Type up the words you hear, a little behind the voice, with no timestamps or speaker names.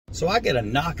So I get a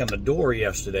knock on the door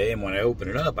yesterday, and when I open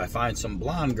it up, I find some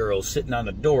blonde girl sitting on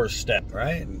the doorstep,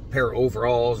 right? And a pair of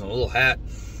overalls and a little hat.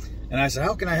 And I said,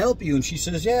 how can I help you? And she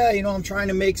says, yeah, you know, I'm trying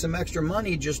to make some extra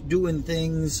money just doing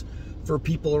things for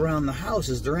people around the house.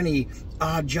 Is there any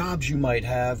odd jobs you might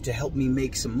have to help me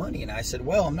make some money? And I said,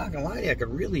 well, I'm not gonna lie to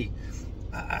you,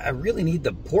 I really need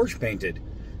the porch painted.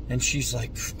 And she's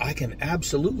like, I can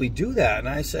absolutely do that. And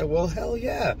I said, well, hell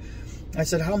yeah. I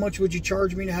said, how much would you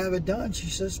charge me to have it done? She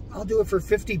says, I'll do it for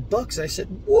 50 bucks. I said,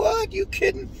 what? You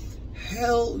kidding?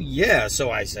 Hell yeah.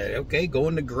 So I said, okay, go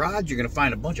in the garage. You're going to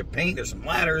find a bunch of paint. There's some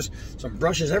ladders, some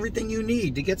brushes, everything you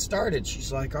need to get started.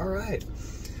 She's like, all right.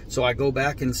 So I go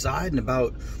back inside, and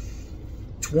about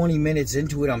 20 minutes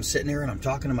into it, I'm sitting there and I'm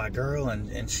talking to my girl,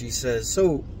 and she says,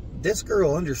 so this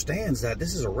girl understands that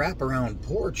this is a wraparound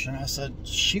porch. And I said,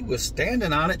 she was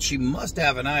standing on it. She must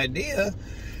have an idea.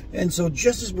 And so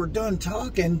just as we're done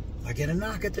talking, I get a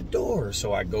knock at the door.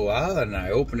 So I go out and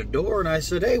I open the door and I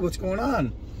said, hey, what's going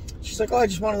on? She's like, oh, I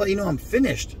just want to let you know I'm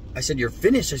finished. I said, you're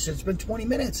finished? I said, it's been 20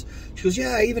 minutes. She goes,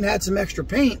 yeah, I even had some extra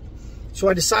paint. So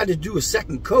I decided to do a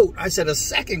second coat. I said, a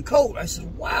second coat? I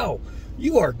said, wow,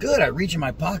 you are good. I reach in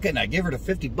my pocket and I give her the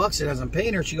 50 bucks it has on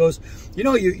painter. She goes, you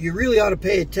know, you really ought to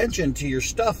pay attention to your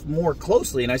stuff more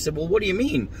closely. And I said, well, what do you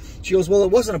mean? She goes, well, it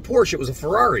wasn't a Porsche, it was a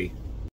Ferrari.